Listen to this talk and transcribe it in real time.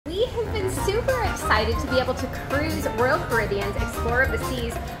super excited to be able to cruise Royal Caribbean's Explorer of the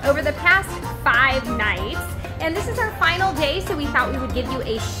Seas over the past 5 nights. And this is our final day, so we thought we would give you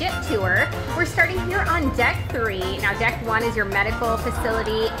a ship tour. We're starting here on Deck 3. Now, Deck 1 is your medical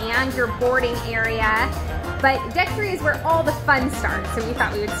facility and your boarding area. But Deck 3 is where all the fun starts, so we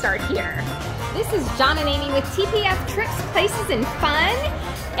thought we would start here. This is John and Amy with TPF Trips, Places, and Fun.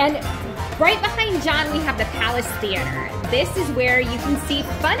 And right behind John, we have the Palace Theater. This is where you can see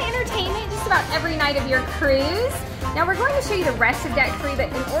fun entertainment just about every night of your cruise. Now we're going to show you the rest of Deck 3, but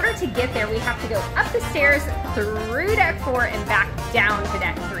in order to get there, we have to go up the stairs, through Deck 4, and back down to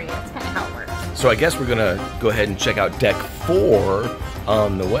Deck 3. That's kind of how it works. So I guess we're gonna go ahead and check out Deck 4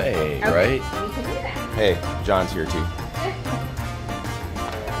 on the way, Okay, right? we can do that. Hey, John's here too.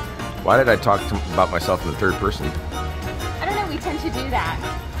 Why did I talk about myself in the third person? I don't know, we tend to do that.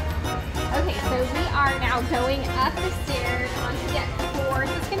 Okay, so we are now going up the stairs onto Deck 4.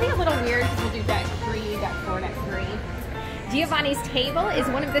 So it's gonna be a little weird because we'll do Deck 3, Deck 4, Deck 3. Giovanni's Table is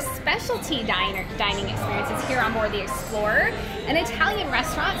one of the specialty dining experiences here on board the Explorer, an Italian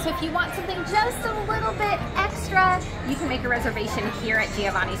restaurant. So if you want something just a little bit extra, you can make a reservation here at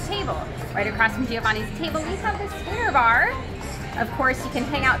Giovanni's Table. Right across from Giovanni's Table, we have the Spinner Bar. Of course, you can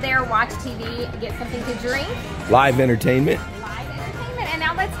hang out there, watch TV, get something to drink. Live entertainment. Live entertainment. And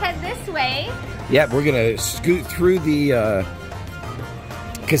now let's head this way. Yeah, we're gonna scoot through the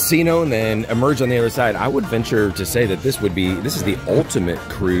casino and then emerge on the other side. I would venture to say that this is the ultimate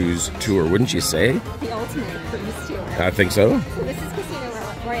cruise tour, wouldn't you say? The ultimate cruise tour. I think so. So this is Casino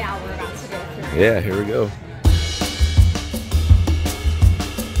Royale we're about to go through. Yeah, here we go.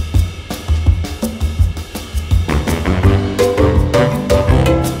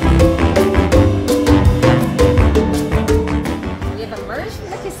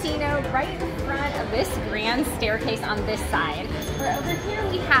 Staircase on this side. Over here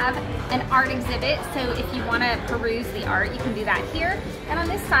we have an art exhibit, so if you want to peruse the art, you can do that here. And on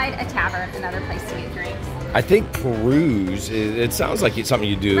this side, a tavern, another place to get drinks. I think peruse, it sounds like it's something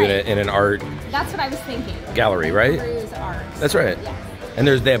you do right. in an art That's what I was thinking. Gallery, right? Peruse art. That's right. Yes. And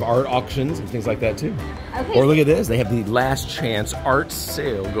they have art auctions and things like that too. Okay. Or look at this, they have the last chance art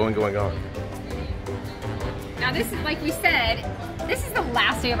sale going on. Now this is, like we said, this is the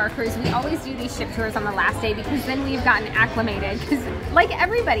last day of our cruise. We always do these ship tours on the last day because then we've gotten acclimated. Because like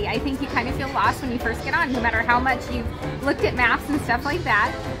everybody, I think you kind of feel lost when you first get on. No matter how much you've looked at maps and stuff like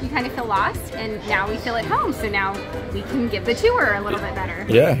that, you kind of feel lost. And now we feel at home. So now we can give the tour a little bit better.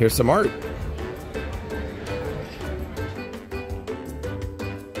 Yeah, here's some art.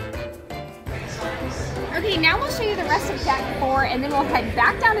 Okay, now we'll show you the rest of Deck 4, and then we'll head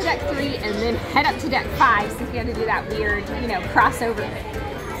back down to Deck 3, and then head up to Deck 5, since we had to do that weird, you know, crossover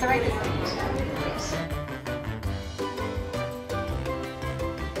thing. So right this way.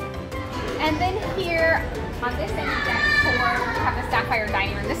 And then here, on this end of Deck 4, we have the Sapphire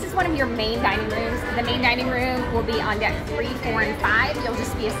Dining Room. This is one of your main dining rooms. The main dining room will be on Deck 3, 4, and 5. You'll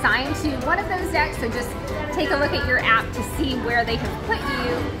just be assigned to one of those decks, so just take a look at your app to see where they have put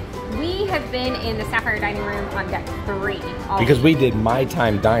you. We have been in the Sapphire Dining Room on Deck 3. Because we did My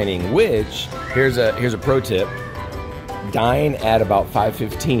Time Dining, which, here's a pro tip, dine at about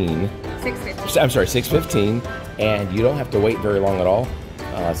 5:15. 6:15. I'm sorry, 6:15, and you don't have to wait very long at all.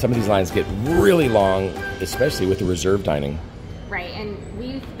 Some of these lines get really long, especially with the reserve dining. Right, and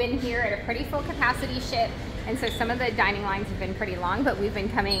we've been here at a pretty full capacity ship, and so some of the dining lines have been pretty long, but we've been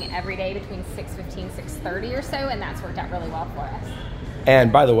coming every day between 6:15, 6:30 or so, and that's worked out really well for us.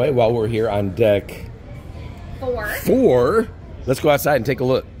 And by the way, while we're here on Deck 4, let's go outside and take a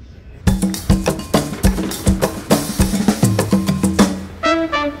look.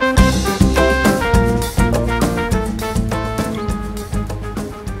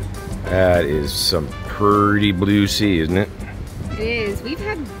 That is some pretty blue sea, isn't it? It is. We've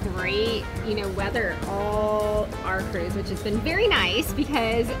had great, weather all our cruise, which has been very nice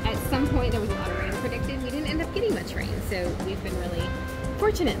because at some point there was a lot of rain predicted. We didn't end up getting much rain, so we've been really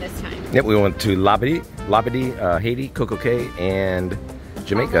fortunate this time. Yep, we went to Labadee, Haiti, Coco Cay, and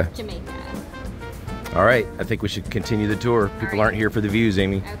Jamaica. Jamaica. All right, I think we should continue the tour. People aren't here for the views,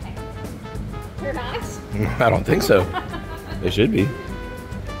 Amy. Okay. They're not? I don't think so. They should be.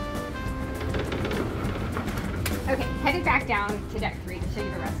 Okay, headed back down to Deck 3 to show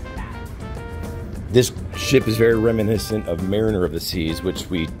you the rest of that. This ship is very reminiscent of Mariner of the Seas, which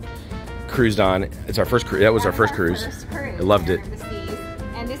we cruised on. It's our first cruise. That was our first cruise. I loved it.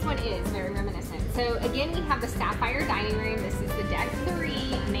 And this one is very reminiscent. So again, we have the Sapphire Dining Room. This is the Deck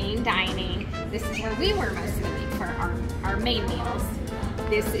 3 main dining. This is where we were most of the week for our main meals.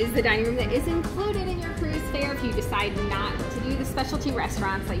 This is the dining room that is included in your cruise fare. If you decide not to do the specialty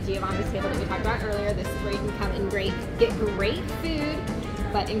restaurants like Giovanna's Table that we talked about earlier, this is where you can come and get great food,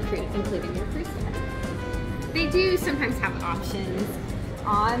 but included in your cruise fare. They do sometimes have options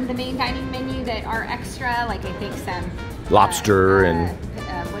on the main dining menu that are extra, like I think some lobster and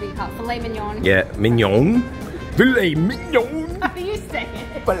what do you call it? Filet mignon. Yeah, mignon. Filet mignon. How do you say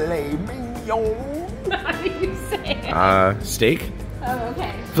it? Filet mignon. How do you say it? Steak. Oh,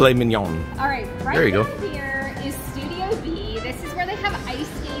 okay. Filet mignon. All right, right there you go. Here is Studio B. This is where they have ice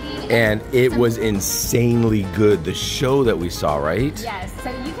skating. And it was insanely good, the show that we saw, right? Yes,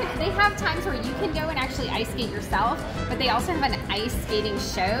 so they have times where you can go and actually ice skate yourself, but they also have an ice skating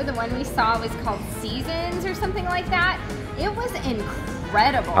show. The one we saw was called Seasons or something like that. It was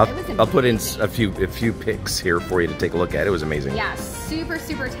incredible. I'll put in a few pics here for you to take a look at. It was amazing. Yeah, super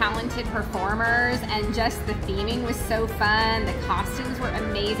talented performers, and just the theming was so fun. The costumes were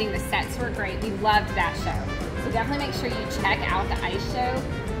amazing. The sets were great. We loved that show. So definitely make sure you check out the ice show.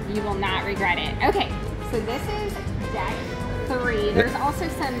 You will not regret it. Okay, so this is deck 3. There's also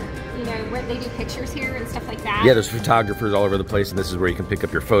some, where they do pictures here and stuff like that. Yeah, there's photographers all over the place, and this is where you can pick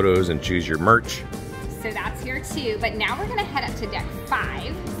up your photos and choose your merch. So that's here too, but now we're gonna head up to deck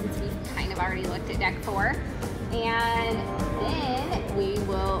 5, since we've kind of already looked at deck 4, and then we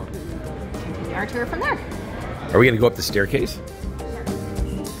will continue our tour from there. Are we gonna go up the staircase? Sure.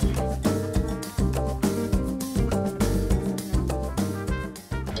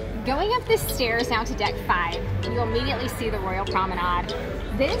 Going up the stairs now to deck 5, you'll immediately see the Royal Promenade.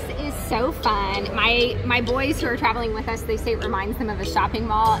 This is so fun. My boys who are traveling with us, they say it reminds them of a shopping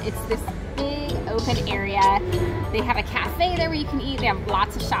mall. It's this big open area. They have a cafe there where you can eat. They have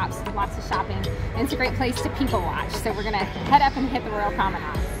lots of shops, lots of shopping, and it's a great place to people watch. So we're gonna head up and hit the Royal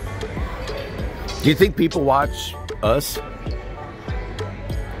Promenade. Do you think people watch us?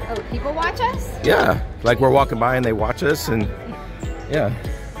 Oh, people watch us? Yeah, like we're walking by and they watch us, and yeah.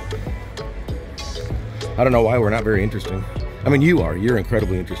 I don't know why we're not very interesting. I mean, you are. You're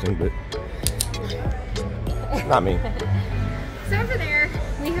incredibly interesting, but not me. So over there,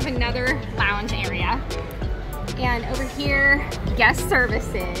 we have another lounge area. And over here, guest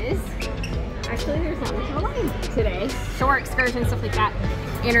services. Actually, there's not much of a line today. Shore excursions, stuff like that.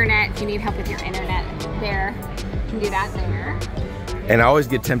 Internet, if you need help with your internet there, you can do that there. And I always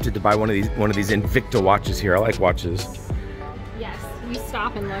get tempted to buy one of these Invicta watches here. I like watches. Yes, you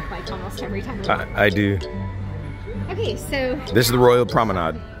stop and look like almost every time. I do. Okay, so this is the Royal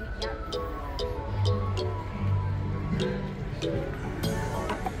Promenade.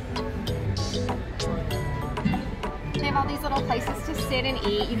 They have all these little places to sit and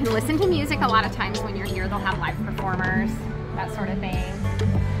eat. You can listen to music a lot of times when you're here. They'll have live performers, that sort of thing.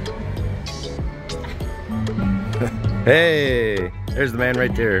 Hey, there's the man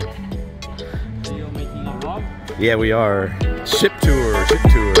right there. Are you making a vlog? Yeah, we are. Ship tour, ship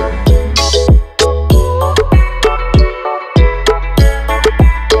tour.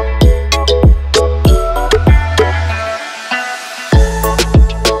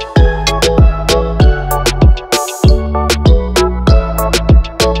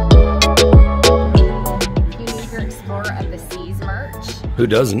 Who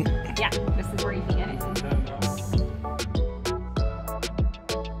doesn't? Yeah, this is where you can get it.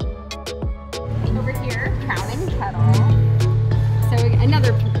 Over here, Crown and Kettle. So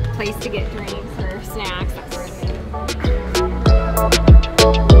another place to get drinks or snacks, that sort of thing.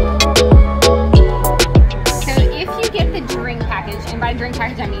 So if you get the drink package, and by drink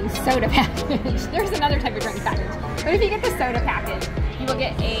package I mean soda package. There's another type of drink package. But if you get the soda package, you will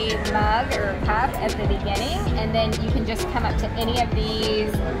get a mug or a cup at the beginning, and then you can just come up to any of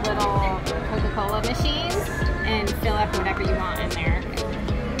these little Coca-Cola machines and fill up whatever you want in there.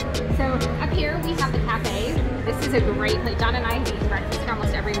 So up here we have the cafe. This is a great place. John and I eat breakfast here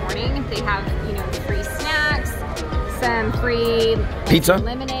almost every morning. They have, free snacks, some free pizza,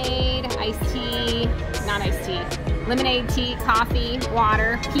 lemonade, iced tea, not iced tea, lemonade, tea, coffee,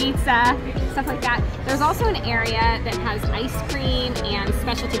 water, pizza, stuff like that. There's also an area that has ice cream and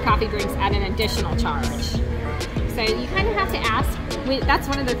specialty coffee drinks at an additional charge. So you kind of have to ask, that's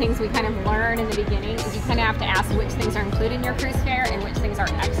one of the things we kind of learn in the beginning, is you kind of have to ask which things are included in your cruise fare and which things are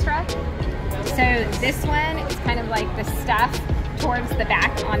extra. So this one is kind of like the stuff towards the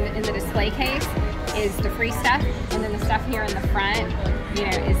back in the display case is the free stuff, and then the stuff here in the front,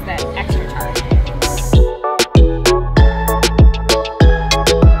 is the extra charge.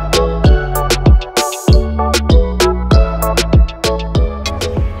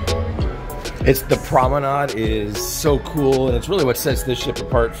 The promenade is so cool, and it's really what sets this ship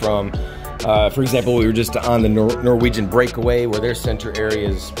apart from For example, we were just on the Norwegian Breakaway, where their center area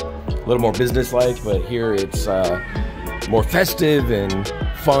is a little more business-like, but here it's more festive and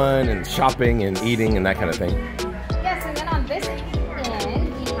fun and shopping and eating and that kind of thing. Yes, and then on this end,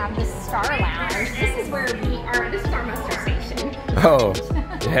 we have the Star Lounge. This is where we are. This is our muster station. Oh,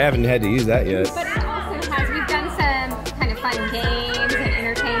 you haven't had to use that yet. But it also has, we've done some kind of fun games and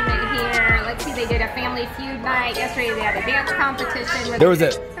entertainment here. Let's see, they did a Family Feud night. Yesterday they had a dance competition. There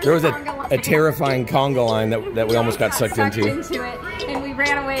was a terrifying conga line that we almost got sucked into it, and we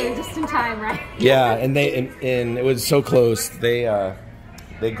ran away just in time, right? Yeah, and it was so close. They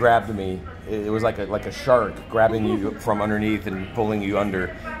grabbed me. It was like a shark grabbing you from underneath and pulling you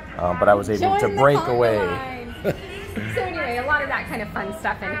under. But I was able to break away. So anyway, a lot of that kind of fun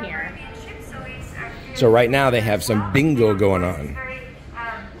stuff in here. So right now they have some bingo going on.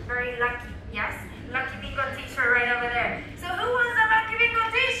 Very lucky, yes? Lucky bingo t-shirt right over there. So who wants a lucky bingo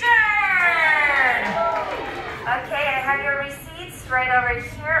t-shirt? Okay, I have your receipts right over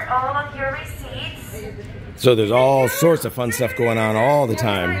here, all of your receipts. So there's all sorts of fun stuff going on all the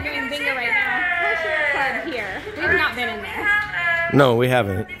time. We're doing bingo right now. Where's your club here? We've not been in there. No, we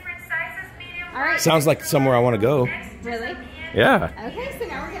haven't. All right. Sounds like somewhere I want to go. Really? Yeah. Okay, so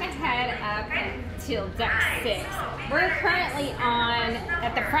now we're gonna head up till deck 6. We're currently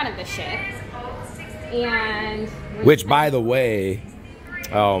at the front of the ship, and which, by the way,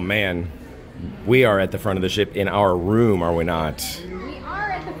 oh man, we are at the front of the ship in our room, are we not? We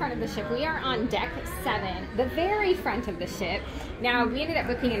are at the front of the ship. We are on deck 7, the very front of the ship. Now, we ended up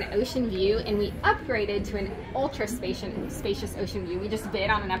booking an ocean view, and we upgraded to an ultra spacious ocean view. We just bid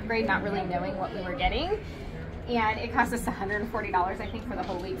on an upgrade, not really knowing what we were getting. And it cost us $140, I think, for the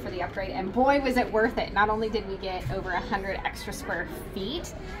whole week for the upgrade. And boy, was it worth it. Not only did we get over 100 extra square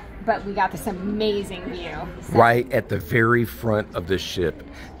feet, but we got this amazing view. So, right at the very front of the ship.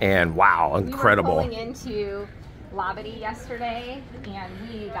 And wow, incredible. We were pulling into Labadee yesterday, and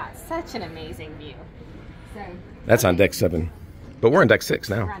we got such an amazing view. So that's on deck 7. But we're on deck 6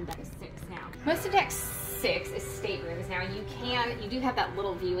 now. We're on deck 6 now. Most of deck 6 is staterooms. Now you do have that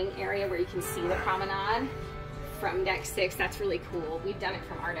little viewing area where you can see the promenade from deck 6. That's really cool. We've done it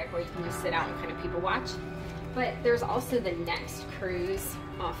from our deck where you can just sit out and kind of people watch. But there's also the next cruise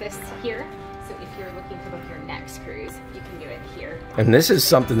office here. So if you're looking to book your next cruise, you can do it here. And this is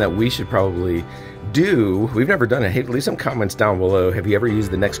something that we should probably do. We've never done it. Hey, leave some comments down below. Have you ever used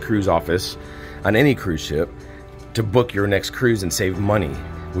the next cruise office on any cruise ship to book your next cruise and save money?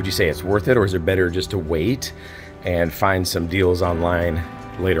 Would you say it's worth it, or is it better just to wait and find some deals online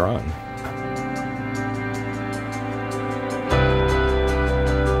later on?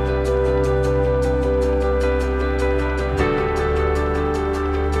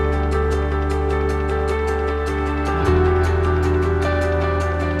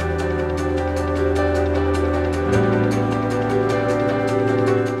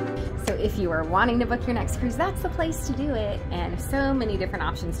 Wanting to book your next cruise, that's the place to do it. And so many different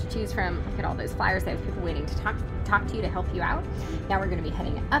options to choose from. Look at all those flyers. They have people waiting to talk to you to help you out. Now we're going to be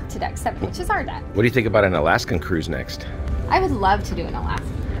heading up to deck 7, which is our deck. What do you think about an Alaskan cruise next? I would love to do an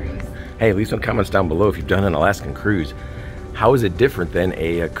Alaskan cruise. Hey, leave some comments down below if you've done an Alaskan cruise. How is it different than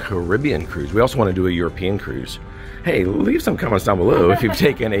a Caribbean cruise? We also want to do a European cruise. Hey, leave some comments down below if you've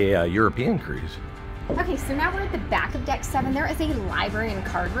taken a European cruise. Okay, so now we're at the back of deck 7. There is a library and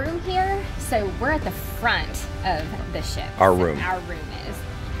card room here. So we're at the front of the ship. Our room. Our room is.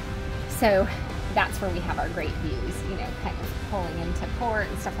 So that's where we have our great views, you know, kind of pulling into port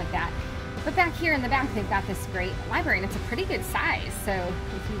and stuff like that. But back here in the back, they've got this great library, and it's a pretty good size. So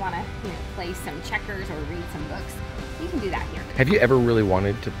if you want to, you know, play some checkers or read some books, you can do that here. Have you ever really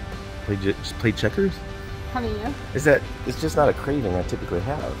wanted to play checkers? How many you? It's just not a craving I typically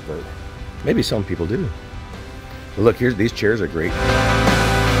have, but maybe some people do. But look, these chairs are great.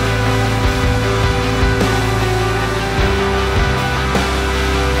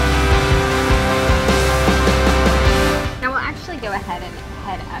 Now we'll actually go ahead and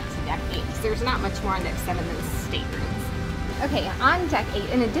head up to deck 8 because there's not much more on deck 7 than staterooms. Okay, on deck 8,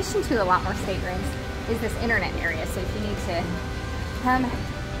 in addition to a lot more staterooms, is this internet area. So if you need to come,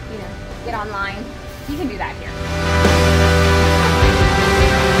 you know, get online, you can do that here.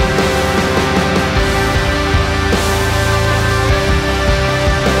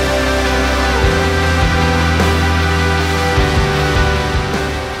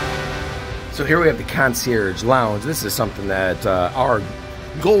 So here we have the concierge lounge. This is something that our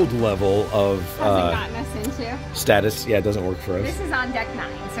gold level of hasn't gotten us into status, yeah, it doesn't work for us. This is on deck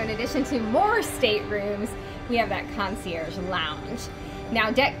 9. So in addition to more staterooms, we have that concierge lounge. Now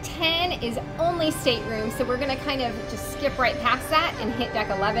deck 10 is only stateroom, so we're gonna kind of just skip right past that and hit deck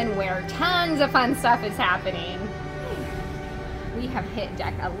 11 where tons of fun stuff is happening. We have hit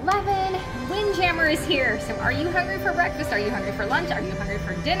deck 11. Windjammer is here. So are you hungry for breakfast? Are you hungry for lunch? Are you hungry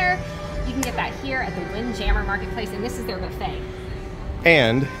for dinner? You can get that here at the Windjammer Marketplace, and this is their buffet.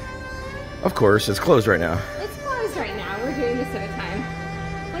 And, of course, it's closed right now. It's closed right now. We're doing this at a time.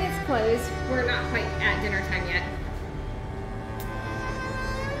 When it's closed, we're not quite at dinner time yet.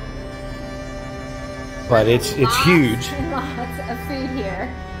 But it's huge. Lots of food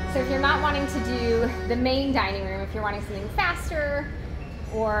here. So if you're not wanting to do the main dining room, if you're wanting something faster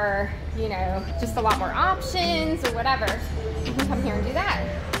or, you know, just a lot more options or whatever, you can come here and do that.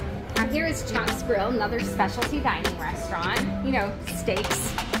 Now here is Chuck's Grill, another specialty dining restaurant. You know,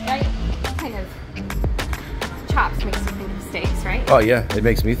 steaks, right? Kind of chops makes you think of steaks, right? Oh yeah, it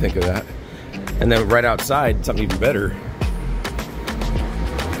makes me think of that. And then right outside, something even better.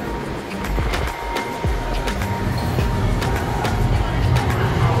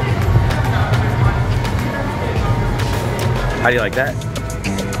 How do you like that?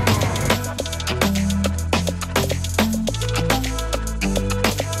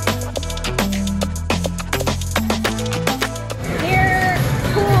 Here,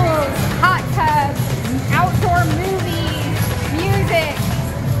 pools, hot tubs, outdoor movies, music,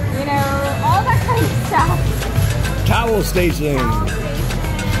 you know, all that kind of stuff. Towel station.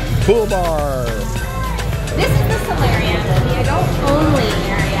 Pool bar. This is the Solarium, the adult only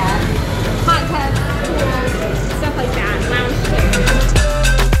area. Hot tubs, pools, stuff like that. Lounge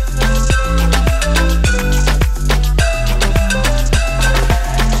chairs.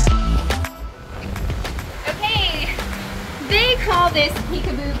 Okay, they call this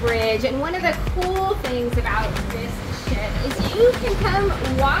Peekaboo Bridge, and one of the cool things about this ship is you can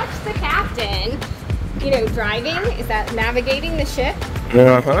come watch the captain, you know, driving. Is that navigating the ship?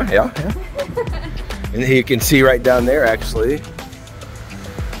 Uh-huh, yeah. And you can see right down there, actually.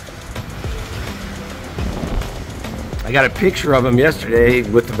 I got a picture of him yesterday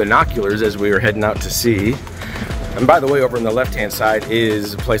with the binoculars as we were heading out to sea. And by the way, over on the left-hand side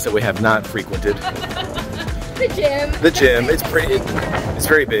is a place that we have not frequented. The gym. The gym. It's pretty. It's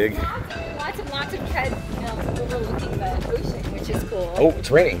very big. Lots of treadmills overlooking the ocean, which is cool. Oh,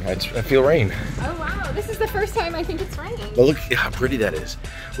 it's raining. I feel rain. Oh wow, this is the first time I think it's raining. But look how pretty that is.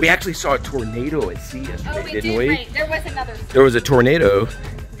 We actually saw a tornado at sea yesterday, Oh, we didn't did we? rain. There was another. There was a tornado,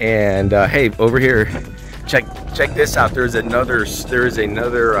 and hey, over here, check this out. There's another.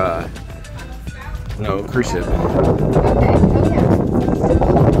 No, cruise ship. Okay. Oh yeah.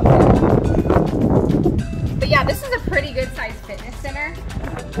 But yeah, this is a pretty good sized fitness center.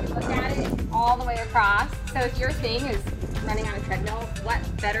 Look at it all the way across. So if your thing is running on a treadmill, what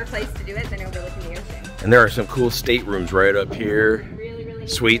better place to do it than overlooking the ocean? And there are some cool staterooms right up here. Really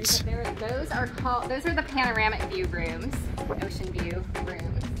Suites. Those are the panoramic view rooms, ocean view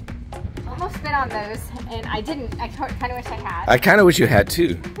rooms. Almost been on those, and I didn't. I kind of wish I had. I kind of wish you had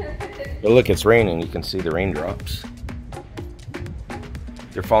too. But look, it's raining. You can see the raindrops.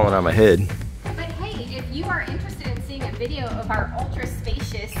 They're falling on my head. But hey, if you are interested in seeing a video of our ultra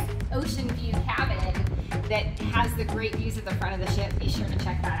spacious ocean view cabin that has the great views at the front of the ship, be sure to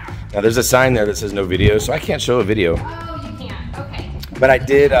check that out. Now there's a sign there that says no video, so I can't show a video. Oh, you can't. Okay. But I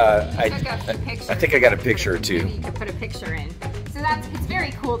did. I took a few pictures. I think I got a picture or two. Maybe you could put a picture in. So it's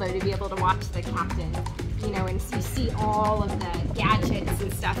very cool though to be able to watch the captain, you know, and you see all of the gadgets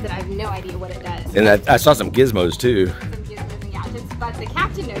and stuff that I have no idea what it does. And I saw some gizmos too. Some gizmos and gadgets, but the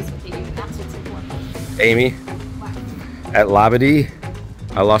captain knows what they do, and that's what's important. Amy, What? at Labadee,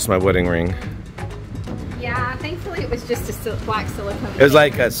 I lost my wedding ring. Yeah, thankfully it was just a black silicone. It was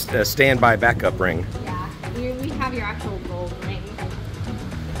like a standby backup ring. Yeah, we have your actual gold ring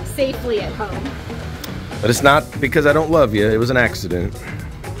safely at home. But it's not because I don't love you. It was an accident.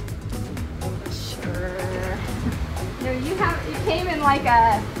 Sure. No, it came in like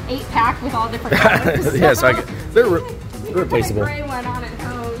a 8-pack with all different colors. Yeah, so they're You replaceable. had a gray one on at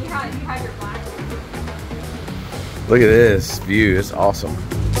home. You had your black one. Look at this view. It's awesome.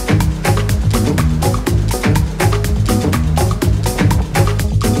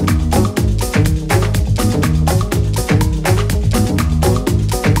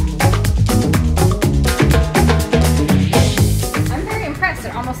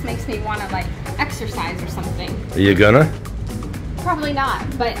 Exercise or something. Are you gonna? Probably not,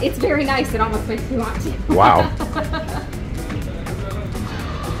 but it's very nice. It almost makes me want to. Wow.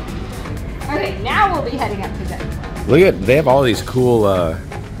 Okay, now we'll be heading up to deck. Look at, they have all these cool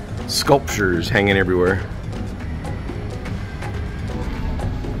sculptures hanging everywhere.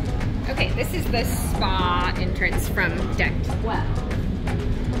 Okay, this is the spa entrance from deck 12.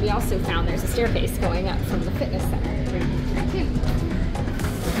 we also found there's a staircase going up from the fitness center. Too.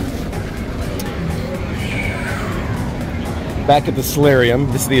 Back at the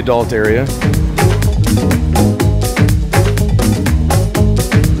solarium, this is the adult area.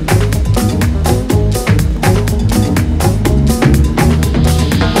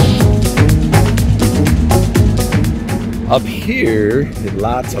 Up here,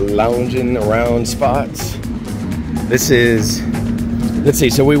 lots of lounging around spots. This is, let's see,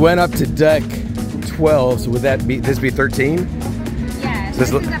 so we went up to deck 12, so would that be, this be 13? Yes, this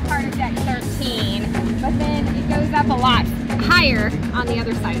is a part of deck 13, but then it goes up a lot higher on the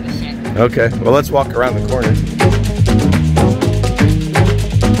other side of the ship. Okay, well let's walk around the corner.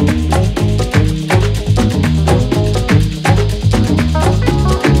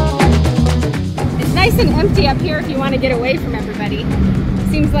 Nice and empty up here if you want to get away from everybody.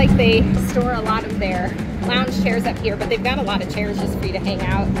 Seems like they store a lot of their lounge chairs up here, but they've got a lot of chairs just for you to hang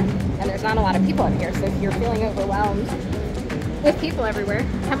out, and there's not a lot of people up here, so if you're feeling overwhelmed with people everywhere,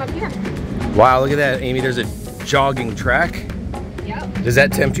 come up here. Wow, look at that, Amy. There's a jogging track. Yep. Does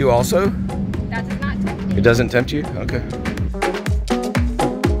that tempt you also? That does not tempt me. It doesn't tempt you? Okay.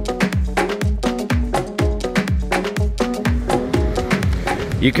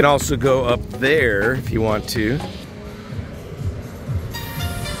 You can also go up there if you want to. They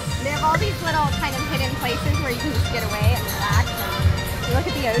have all these little kind of hidden places where you can just get away and relax and you look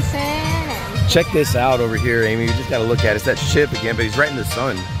at the ocean. And check this out over here, Amy. You just gotta look at it. It's that ship again, but he's right in the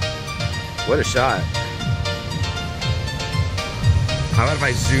sun. What a shot. How about if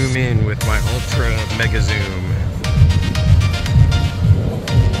I zoom in with my ultra mega zoom?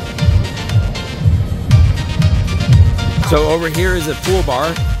 So over here is a pool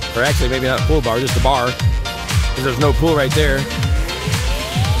bar, or actually maybe not a pool bar, just a bar, because there's no pool right there.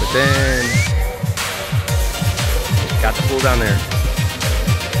 But then, got the pool down there.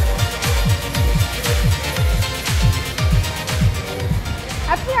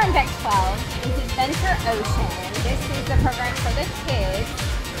 up here on deck 12 is Adventure Ocean. This is the program for the kids.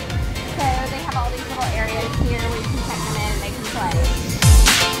 So they have all these little areas here where you can check them in and they can play.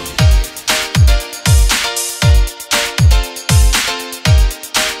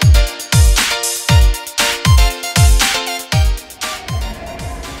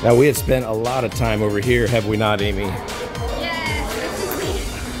 Now we have spent a lot of time over here, have we not, Amy? Yes, this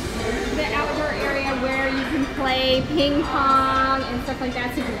is the outdoor area where you can play ping pong and stuff like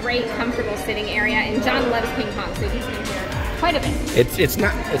that. It's a great, comfortable sitting area, and John loves ping pong, so he's been here quite a bit. It's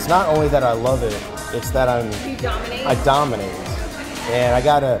not only that I love it, it's that You dominate. I dominate, and I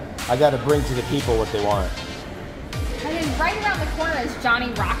gotta bring to the people what they want. And then right around the corner is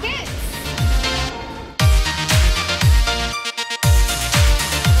Johnny Rocket.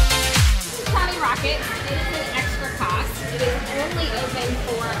 Rocket. It is an extra cost. It is only open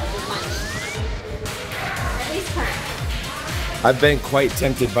for lunchtime. At least currently. I've been quite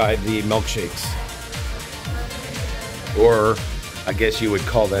tempted by the milkshakes. Or I guess you would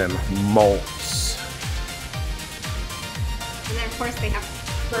call them malts. And then of course they have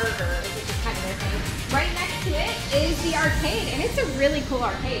burgers, which is kind of their thing. Right next to it is the arcade, and it's a really cool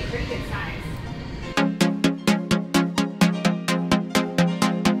arcade, pretty good size.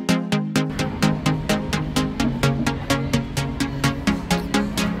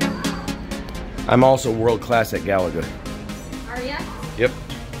 I'm also world class at Galaga. Are ya? Yep.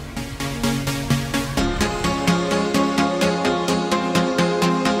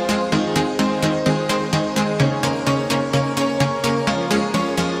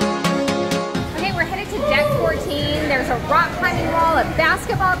 Okay, we're headed to deck 14. There's a rock climbing wall, a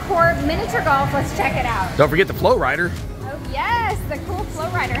basketball court, miniature golf. Let's check it out. Don't forget the flow rider. Oh yes, the cool flow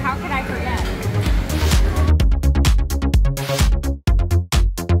rider. How could I forget?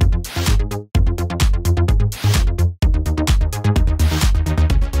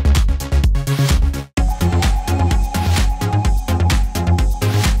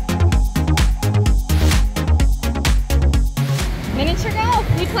 Miniature golf.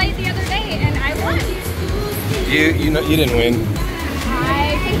 We played the other day and I won. You didn't win.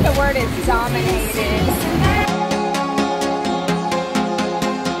 I think the word is dominated.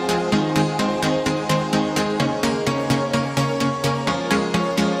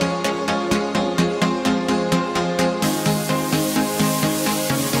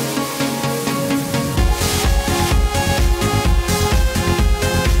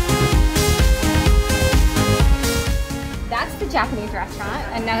 Japanese restaurant,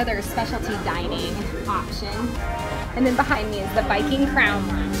 another specialty dining option. And then behind me is the Viking Crown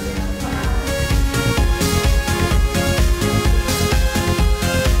Lounge.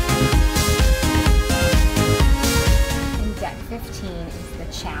 And deck 15 is the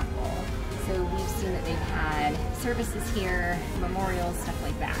chapel. So we've seen that they've had services here, memorials, stuff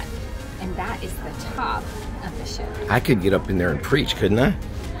like that. And that is the top of the ship. I could get up in there and preach, couldn't I?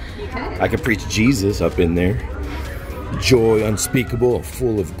 You could. I could preach Jesus up in there. Joy unspeakable,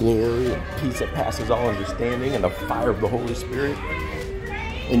 full of glory, and peace that passes all understanding, and the fire of the Holy Spirit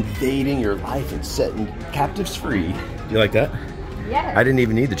invading your life and setting captives free. You like that? Yes. I didn't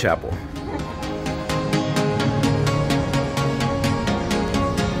even need the chapel.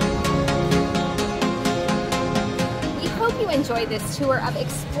 We hope you enjoyed this tour of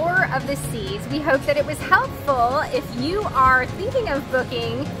Explorer of the Seas. We hope that it was helpful if you are thinking of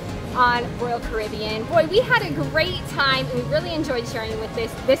booking on Royal Caribbean. Boy, we had a great time and we really enjoyed sharing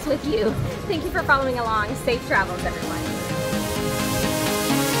this with you. Thank you for following along. Safe travels, everyone.